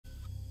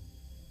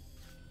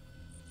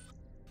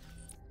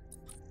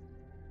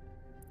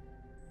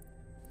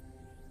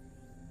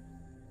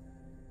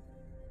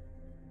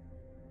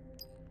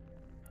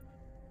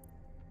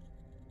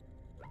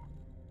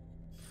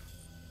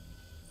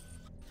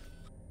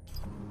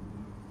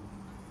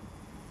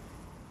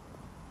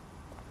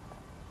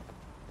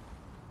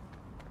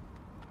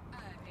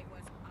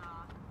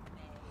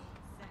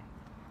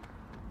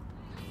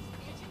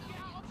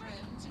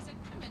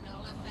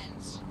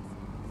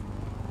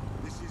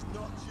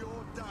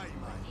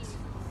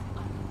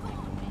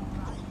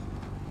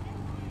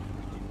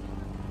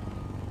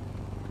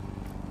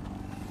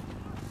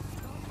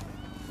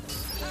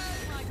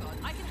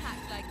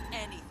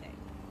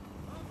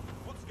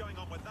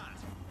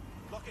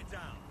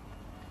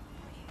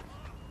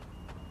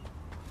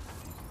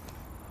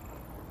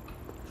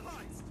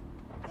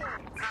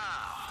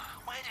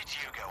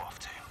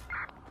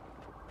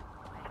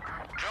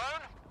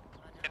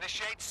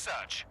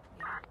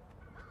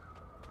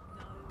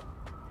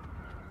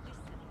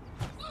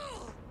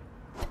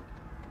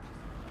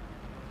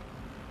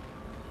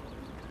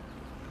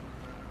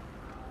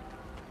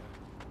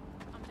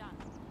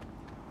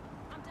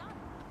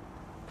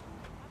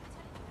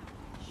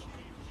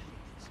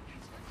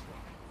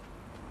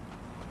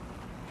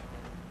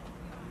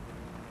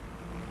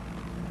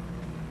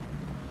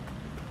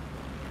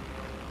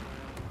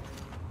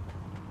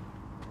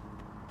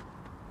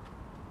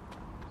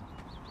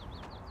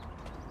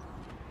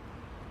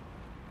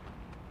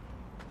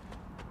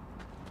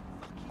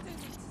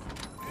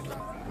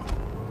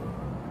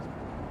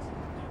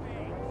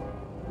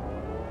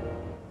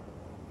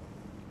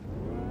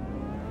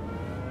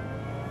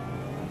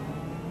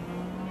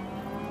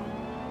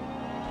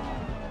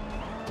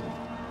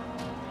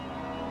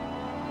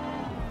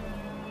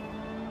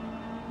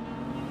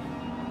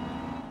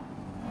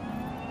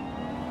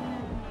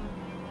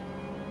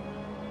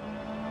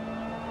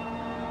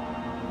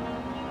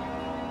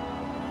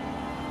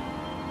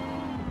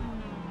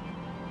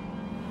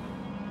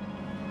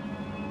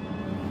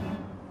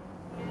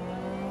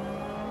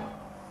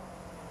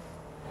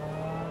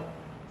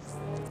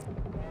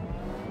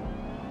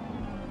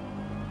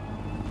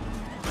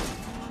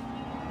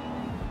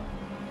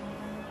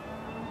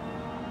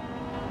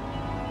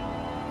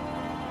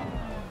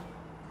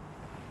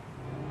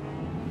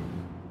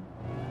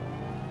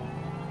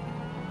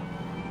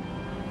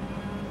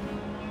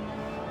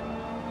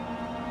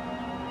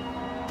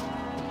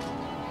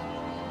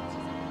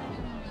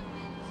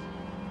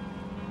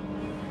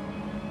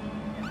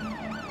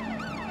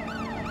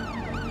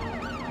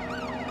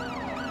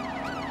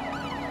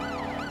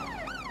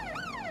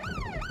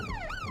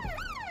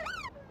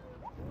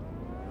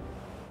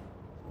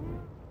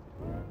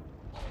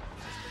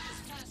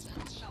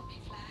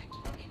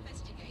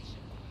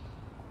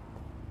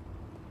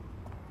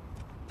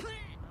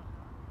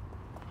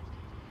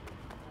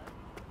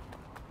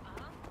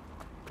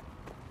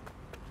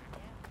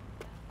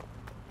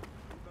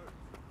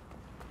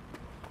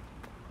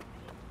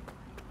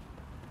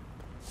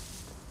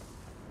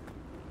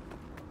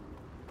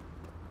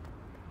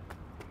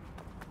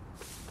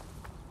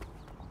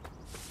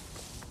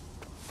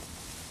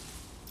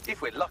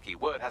If we're lucky,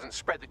 word hasn't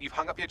spread that you've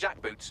hung up your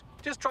jackboots.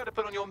 Just try to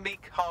put on your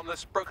meek,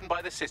 harmless, broken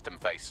by the system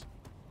face.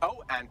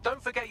 Oh, and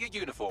don't forget your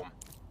uniform.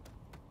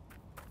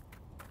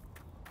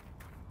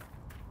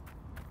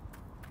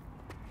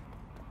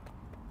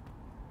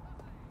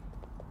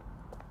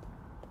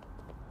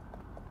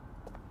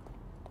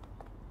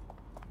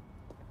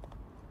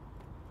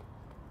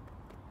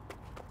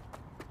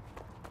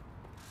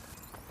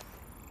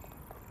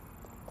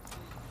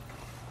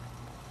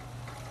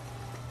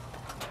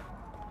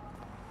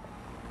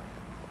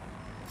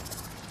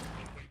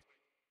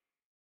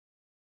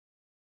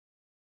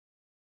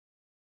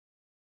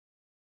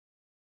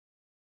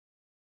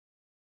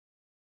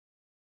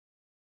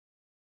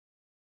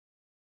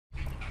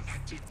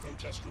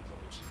 Protest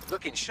reports.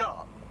 Looking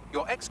sharp.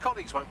 Your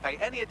ex-colleagues won't pay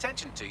any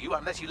attention to you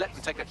unless you let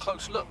them take a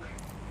close look.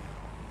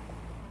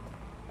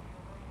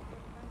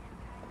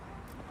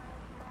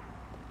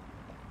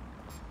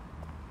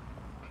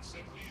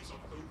 Assemblies of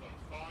over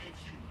 5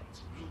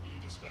 humans will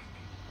be dispatched.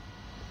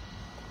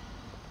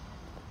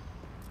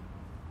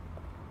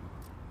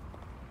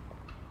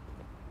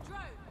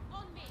 Drone,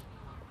 on me!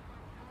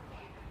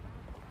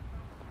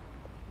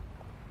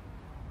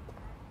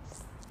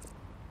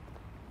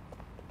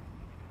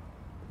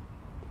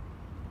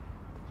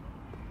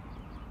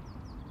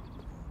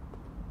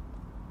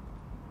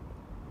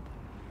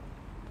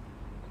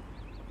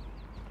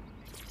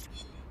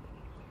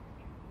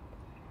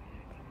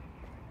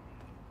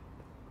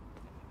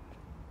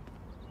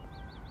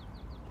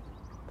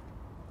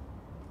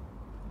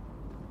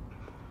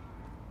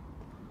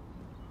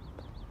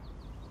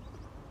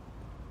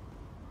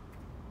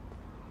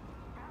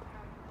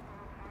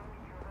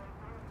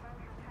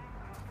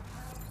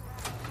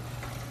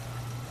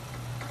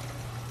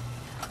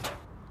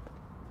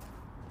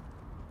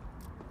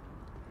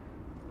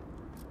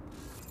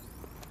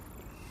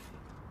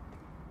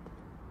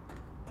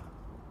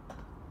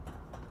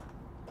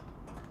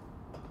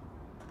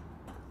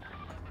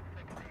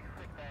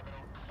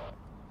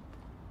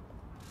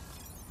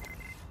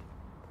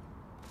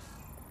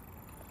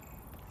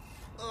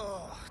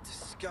 Oh,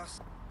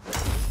 disgust.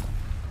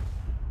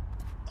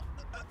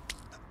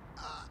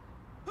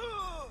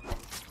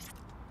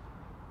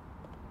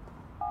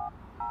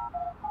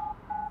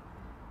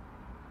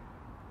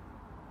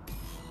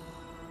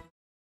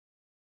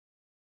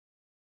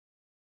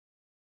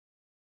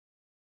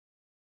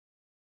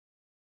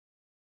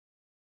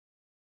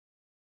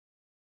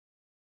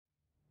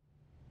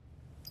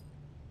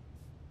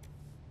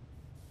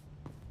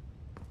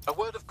 A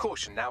word of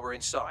caution now we're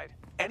inside.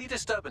 Any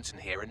disturbance in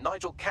here and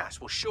Nigel Cass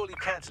will surely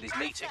cancel his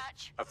meeting.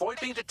 Avoid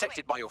being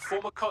detected by your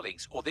former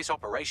colleagues or this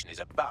operation is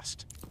a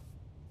bust.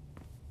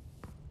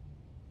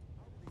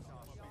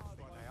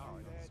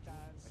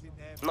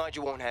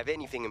 Nigel won't have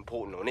anything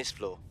important on this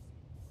floor.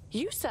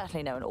 You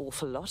certainly know an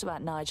awful lot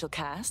about Nigel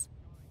Cass.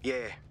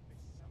 Yeah,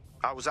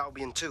 I was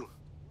Albion too,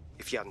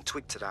 if you hadn't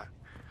twigged to that.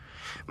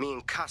 Me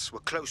and Cass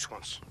were close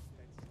once.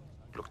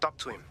 Looked up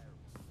to him.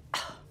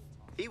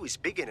 He was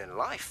bigger than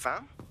life,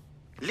 fam.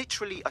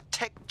 Literally a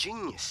tech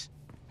genius.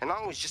 And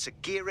I was just a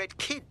gearhead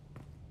kid.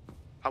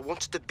 I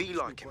wanted to be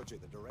like him.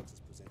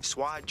 That's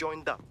why I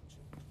joined up.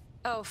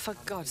 Oh, for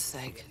God's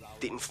sake.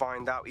 Didn't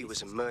find out he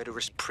was a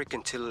murderous prick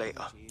until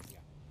later.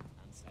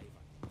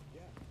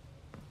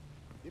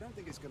 You don't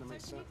think it's going to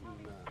make certain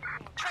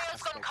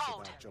Trail's gone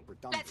cold.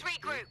 Let's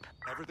regroup.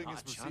 Everything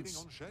is proceeding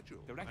on schedule,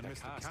 and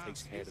Mr.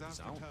 Cass is as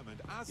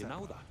determined as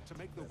ever to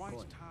make the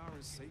White Tower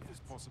as safe as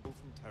possible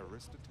from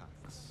terrorist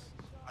attacks.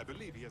 I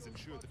believe he has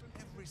ensured that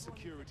every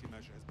security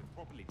measure has been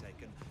properly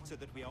taken so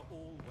that we are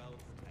all well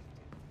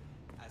protected.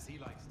 As he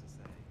likes to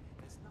say,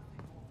 there's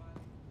nothing more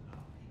valuable than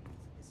our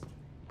people's history.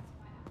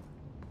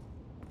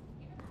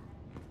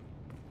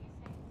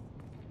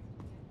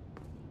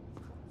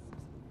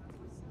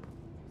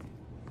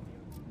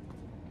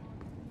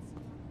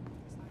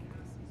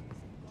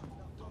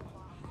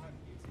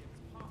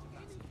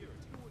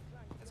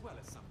 As well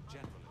as some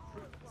general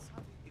improvements.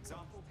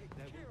 Example,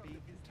 there will be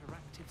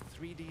interactive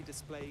 3D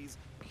displays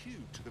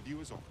cued to the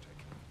viewer's optic,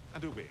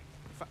 and a wing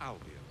for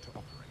Albion to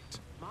operate.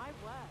 My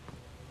word.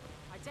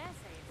 I dare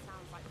say it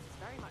sounds like this is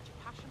very much a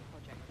passion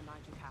project for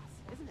Nigel Cass,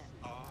 isn't it?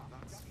 Ah,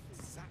 that's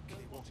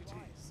exactly what it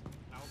is.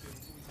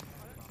 Albion's always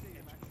cared about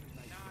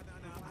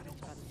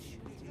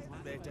education.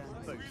 They're down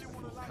the boot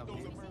before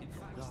coming in.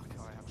 Luck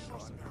I haven't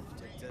got enough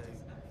to do.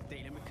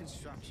 Dealing with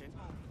construction.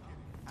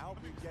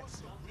 Albion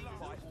gets it.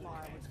 Fight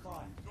fire with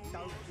fire.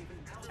 Don't give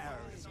in to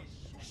terrorism.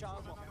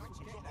 Show what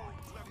British make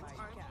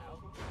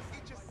out.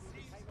 It just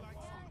seems like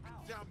some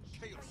damn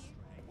chaos.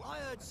 I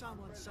heard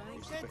someone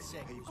saying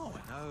DedSec. Oh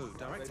no,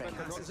 Director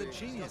Cass is a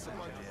genius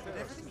engineer, but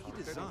everything he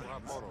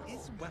designs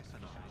is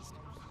weaponized.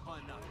 I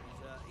know,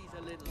 he's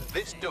a little...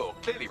 This door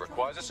clearly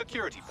requires a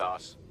security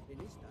pass.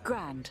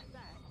 Grand.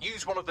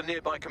 Use one of the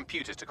nearby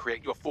computers to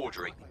create your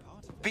forgery.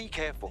 Be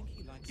careful.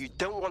 You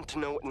don't want to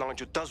know what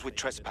Nigel does with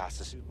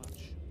trespassers.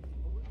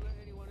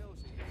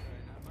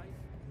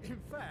 In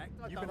fact,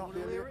 I don't want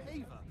to hear it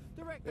either.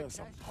 Director There's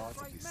some Cass is a parts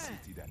of great this man.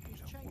 city that He's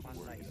need changed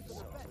woodworking, things so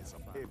for the better. there's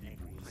some heavy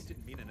rules. I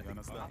didn't mean You anything by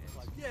understand?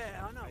 that.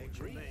 Yeah, I know what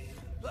you mean.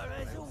 But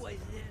there's always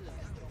an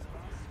element.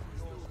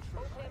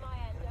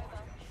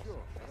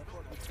 Sure, I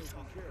thought we'd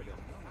taken care of them.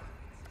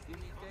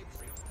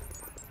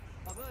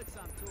 I've heard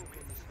some talk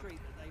on the street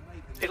that they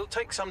may be... It'll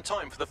take some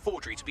time for the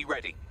forgery to be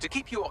ready. To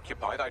keep you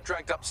occupied, I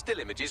dragged up still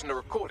images and a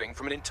recording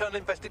from an internal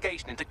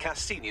investigation into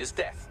Cass Sr.'s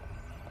death.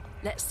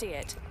 Let's see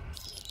it.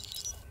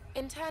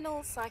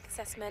 Internal Psych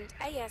Assessment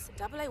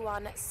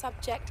AS-001,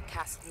 Subject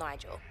Cass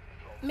Nigel.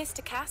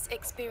 Mr. Cass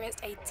experienced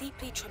a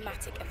deeply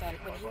traumatic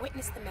event when he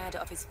witnessed the murder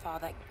of his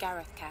father,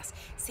 Gareth Cass,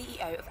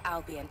 CEO of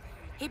Albion.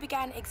 He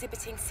began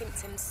exhibiting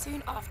symptoms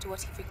soon after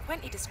what he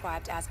frequently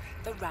described as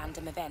the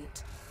random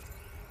event.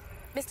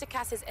 Mr.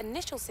 Cass's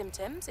initial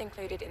symptoms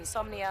included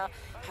insomnia,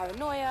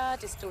 paranoia,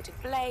 distorted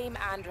blame,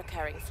 and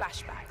recurring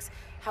flashbacks.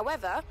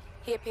 However,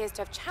 he appears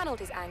to have channeled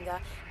his anger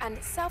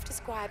and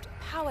self-described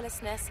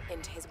powerlessness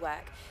into his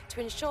work to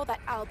ensure that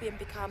Albion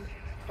become,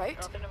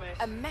 quote,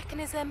 a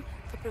mechanism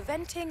for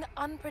preventing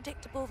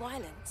unpredictable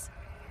violence.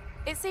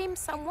 It seems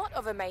somewhat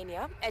of a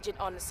mania, edging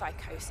on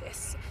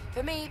psychosis.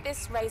 For me,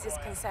 this raises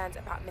concerns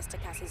about Mr.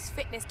 Cass's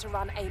fitness to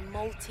run a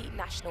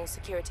multinational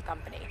security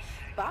company.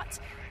 But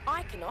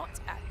I cannot,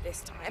 at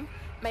this time,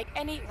 make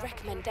any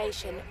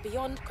recommendation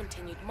beyond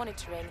continued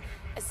monitoring,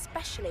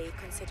 especially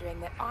considering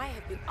that I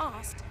have been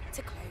asked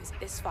to close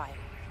this file.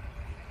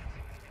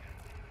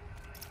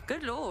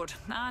 Good Lord,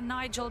 our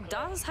Nigel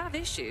does have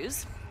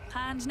issues.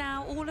 And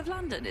now all of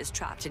London is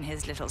trapped in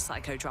his little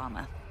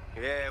psychodrama.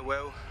 Yeah,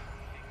 well,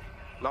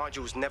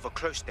 Nigel's never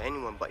close to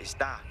anyone but his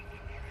dad.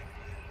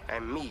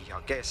 And me,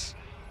 I guess.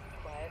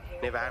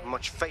 Never had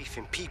much faith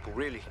in people,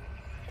 really.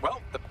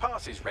 Well, the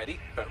pass is ready,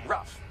 but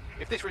rough.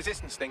 If this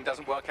resistance thing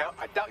doesn't work out,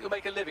 I doubt you'll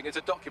make a living as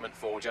a document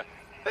forger.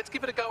 Let's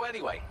give it a go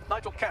anyway.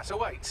 Nigel Cass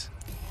awaits.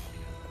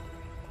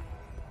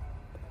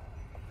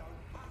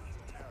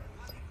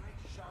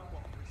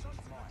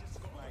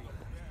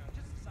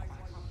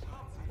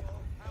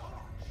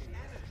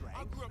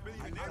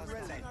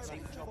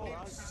 Unrelenting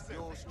jobs,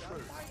 yours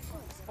true.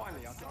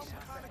 Finally, I get some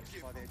facts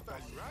by their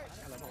dog.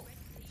 Tell 'em all.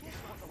 Guess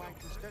what the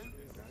wankers do?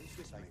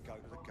 They go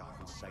to the gov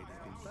and say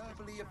they've been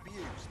verbally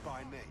abused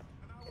by me.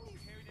 Can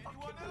you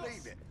fucking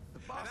believe it? The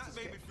bastards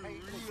get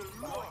paid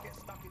and I get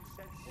stuck in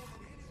sentences.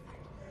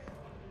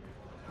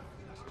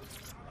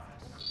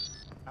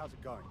 How's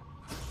it going?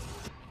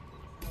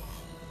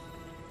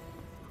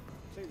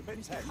 See the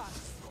bit tense.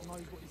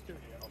 Knows what he's doing.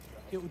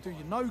 It will do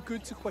you no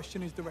good to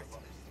question his directive.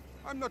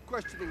 I'm not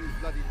questioning his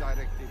bloody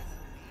directive.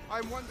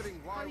 I'm wondering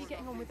why. How are you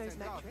getting on with those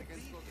metrics?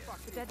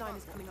 The deadline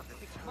is coming up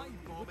quickly.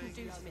 We wouldn't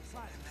do to miss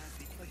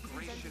it.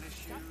 Immigration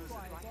issues,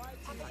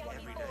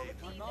 every day.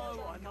 I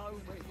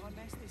know, but if I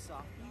mess this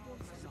up,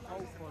 the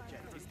whole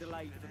project is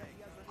delayed for me.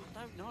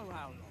 I don't know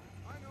how long.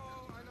 I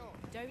know.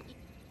 Don't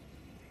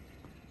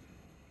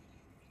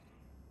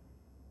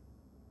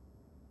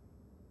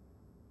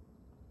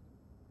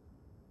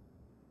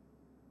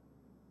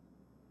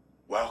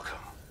Welcome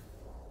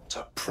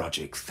to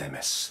Project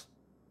Themis.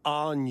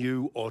 Our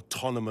new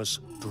autonomous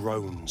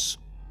drones.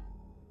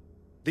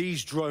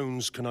 These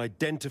drones can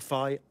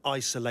identify,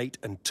 isolate,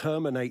 and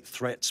terminate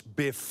threats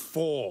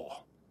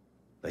before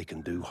they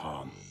can do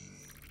harm.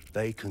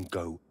 They can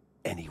go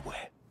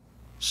anywhere,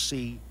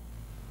 see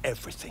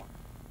everything.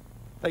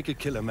 They could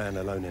kill a man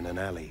alone in an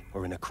alley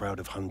or in a crowd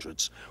of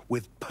hundreds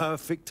with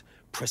perfect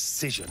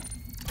precision.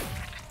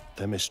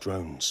 Themis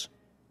drones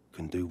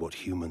can do what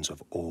humans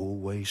have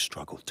always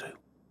struggled to.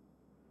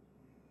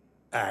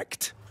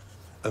 Act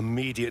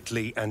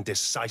immediately and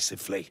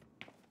decisively.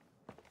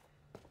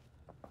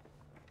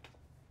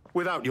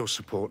 Without your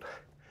support,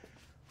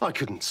 I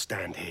couldn't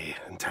stand here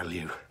and tell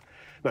you,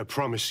 no,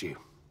 promise you,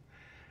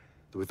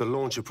 that with the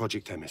launch of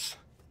Project Themis,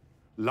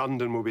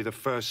 London will be the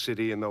first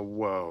city in the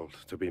world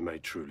to be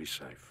made truly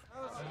safe.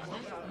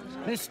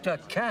 Mr.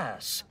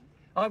 Cass,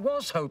 I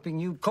was hoping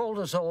you'd called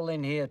us all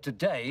in here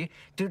today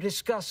to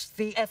discuss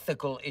the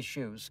ethical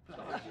issues.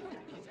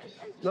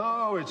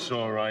 No, it's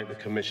all right. The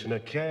Commissioner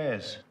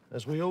cares,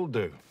 as we all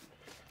do.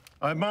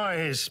 I admire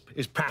his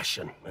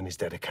passion and his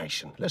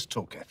dedication. Let's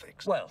talk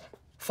ethics. Well,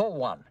 for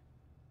one,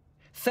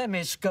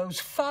 Themis goes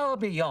far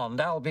beyond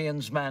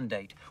Albion's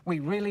mandate. We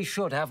really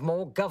should have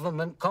more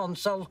government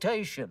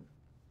consultation.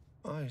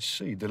 I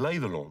see. Delay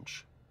the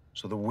launch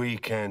so that we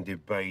can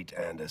debate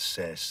and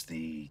assess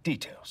the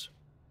details.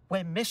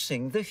 We're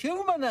missing the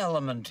human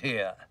element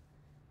here.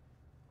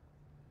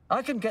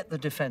 I can get the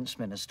Defense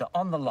Minister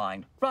on the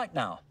line right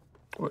now.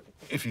 Well,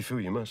 if you feel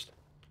you must.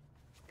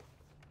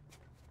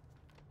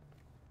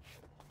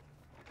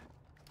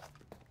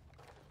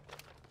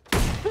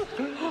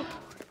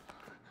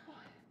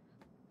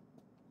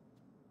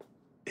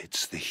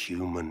 It's the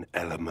human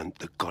element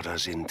that got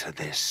us into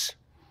this.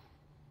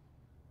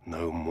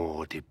 No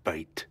more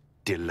debate,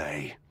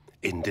 delay,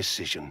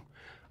 indecision.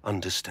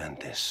 Understand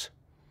this.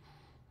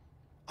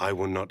 I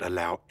will not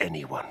allow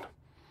anyone,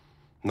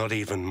 not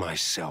even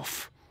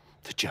myself,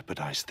 to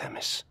jeopardize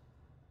Themis.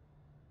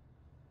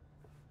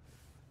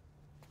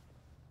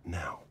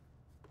 Now,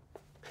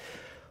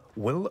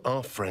 Will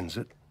our friends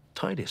at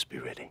Tidus be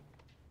ready?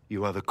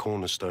 You are the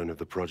cornerstone of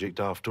the project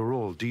after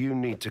all. Do you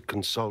need to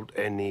consult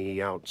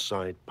any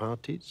outside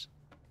parties?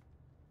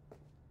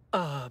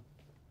 No.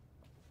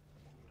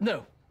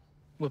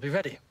 We'll be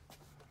ready.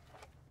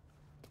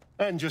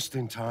 And just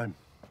in time.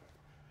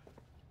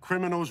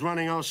 Criminals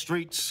running our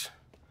streets.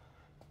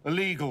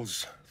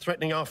 Illegals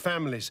threatening our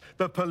families.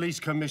 The police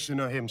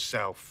commissioner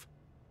himself.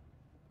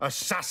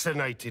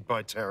 Assassinated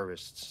by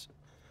terrorists.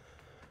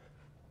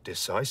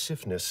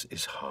 Decisiveness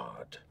is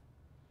hard.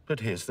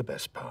 But here's the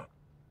best part.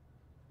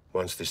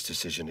 Once this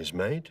decision is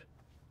made,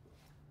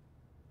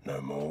 no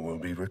more will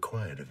be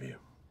required of you.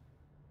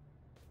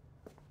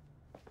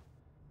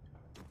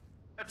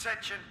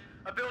 Attention!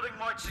 A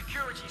building-wide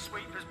security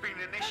sweep has been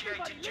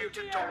initiated due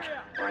to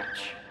document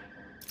breach.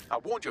 I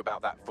warned you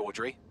about that,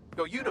 forgery.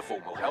 Your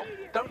uniform will help.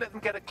 Don't let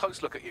them get a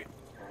close look at you.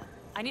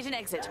 I need an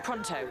exit,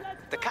 pronto.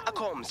 The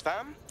catacombs,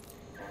 fam.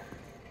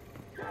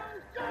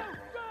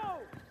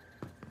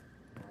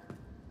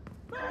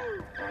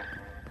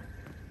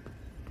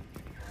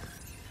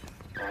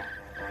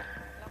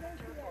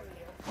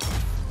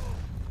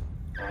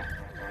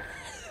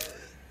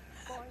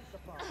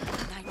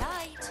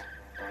 Night-night.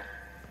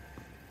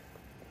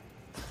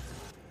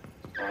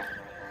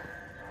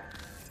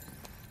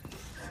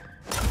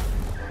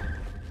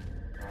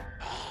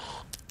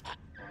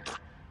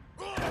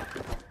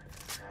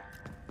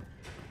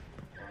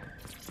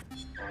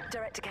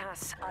 Director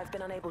Cass, I've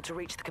been unable to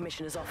reach the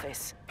Commissioner's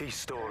office. He's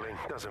stalling.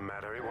 Doesn't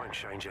matter. It won't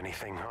change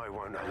anything. I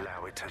won't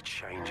allow it to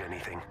change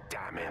anything.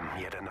 Damn him.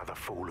 Yet another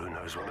fool who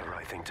knows what the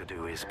right thing to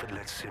do is, but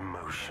lets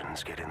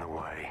emotions get in the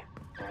way.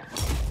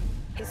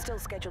 He's still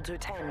scheduled to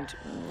attend.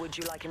 Would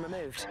you like him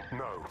removed?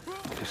 No.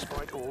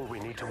 Despite all, we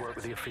need to work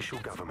with the official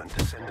government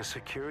to send a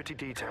security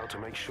detail to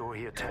make sure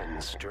he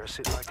attends. Dress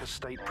it like a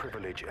state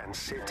privilege and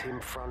sit him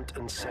front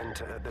and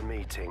center at the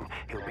meeting.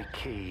 He'll be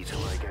key to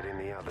my getting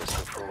the others to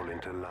fall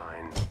into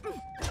line.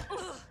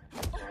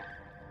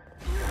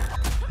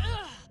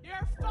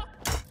 You're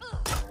fucked.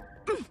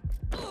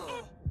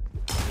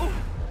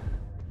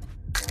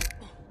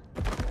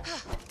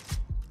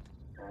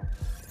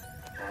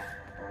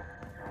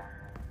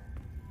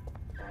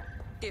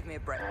 Give me a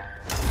break.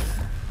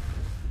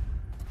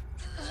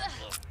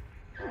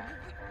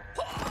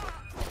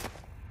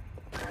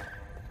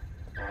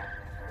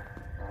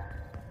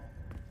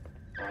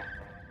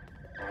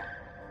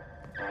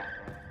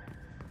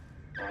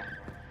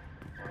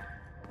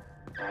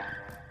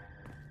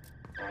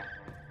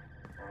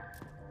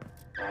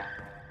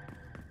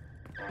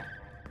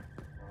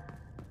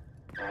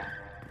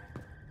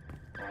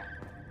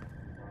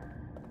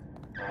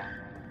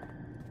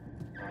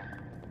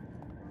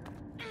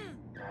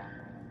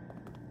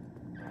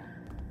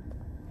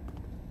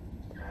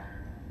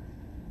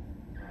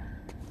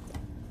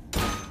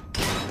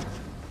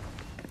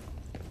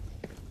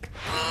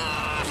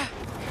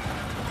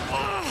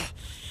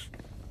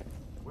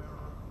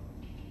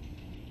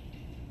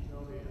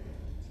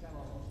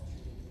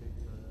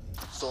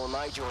 Saw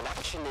Nigel in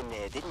action in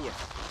there, didn't you?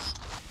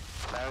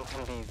 Man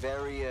can be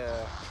very,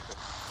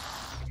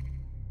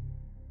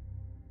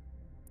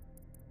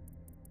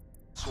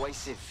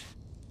 persuasive.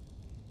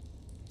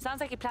 Sounds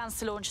like he plans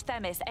to launch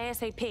Themis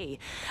ASAP.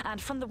 And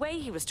from the way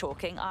he was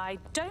talking, I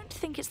don't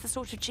think it's the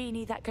sort of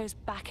genie that goes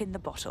back in the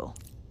bottle.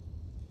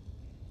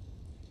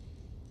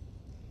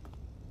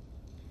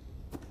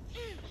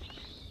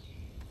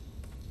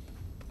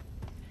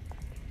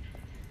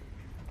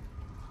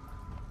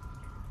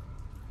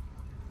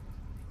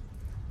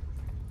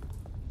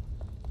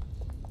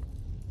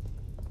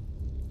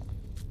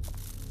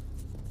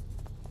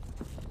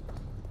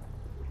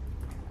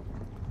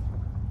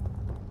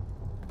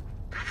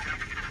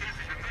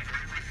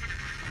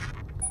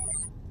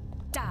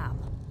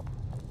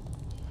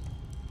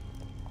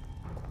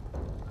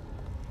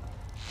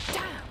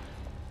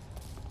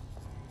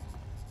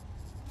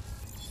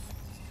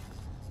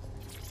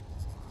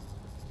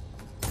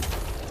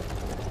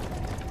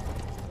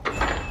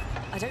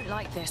 I don't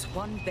like this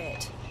one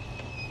bit.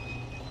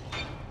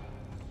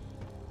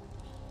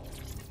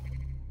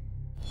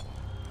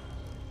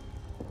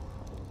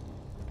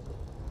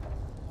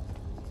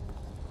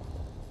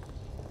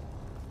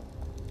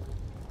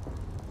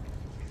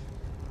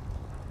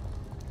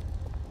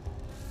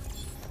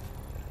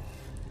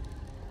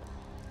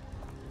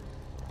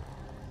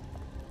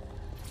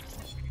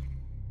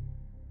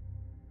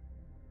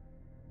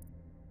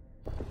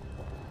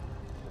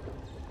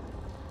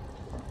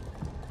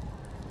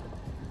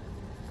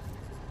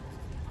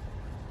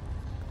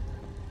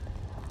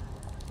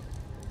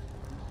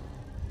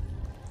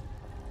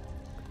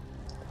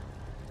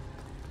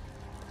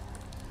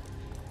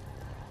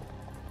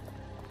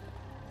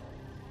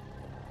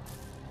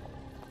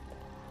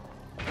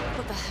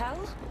 What the hell?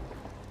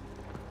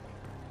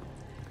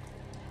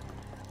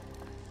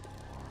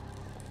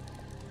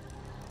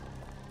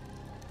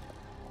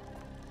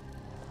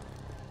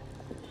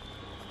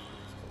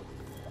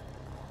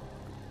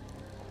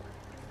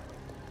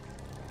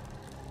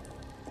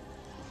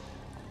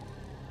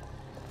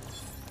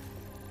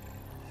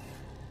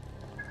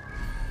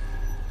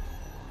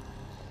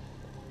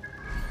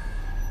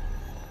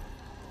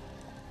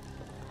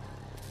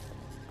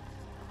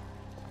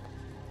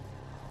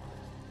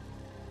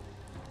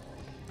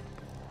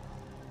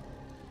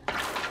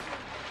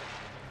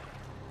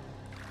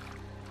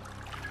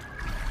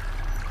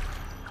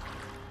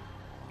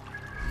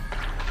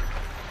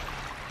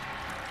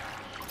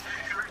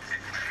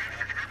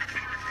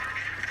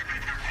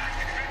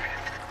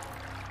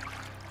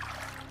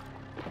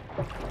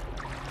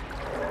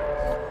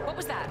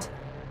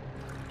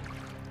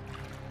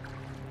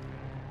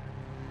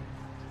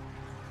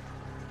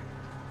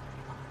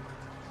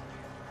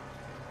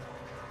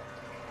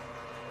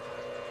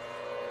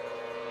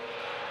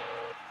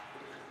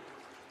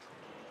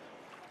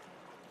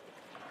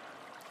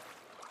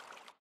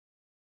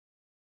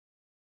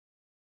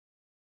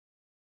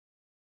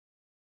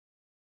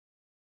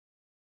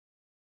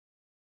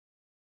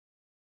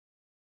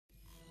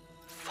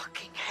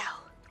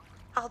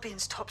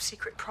 Albion's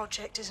top-secret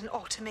project is an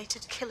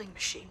automated killing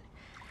machine.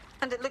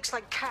 And it looks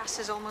like Cass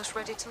is almost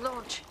ready to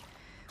launch.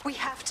 We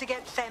have to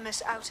get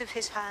Themis out of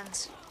his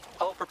hands.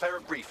 I'll prepare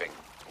a briefing.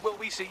 Will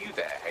we see you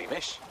there,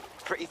 Hamish?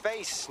 Pretty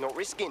face, not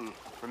risking,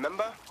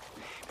 remember?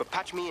 But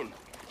patch me in.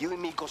 You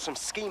and me got some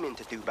scheming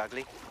to do,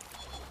 Bagley.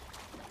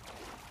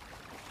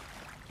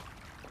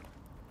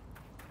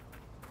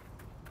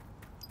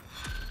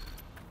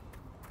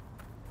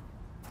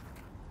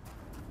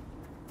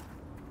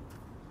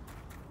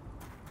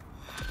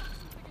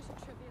 Figures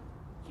are trivial.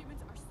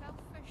 Humans are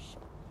selfish,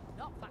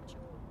 not factual.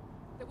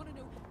 They want to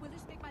know, will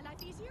this make my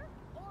life easier,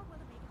 or will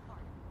it make it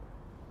harder?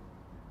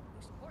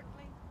 Most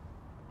importantly,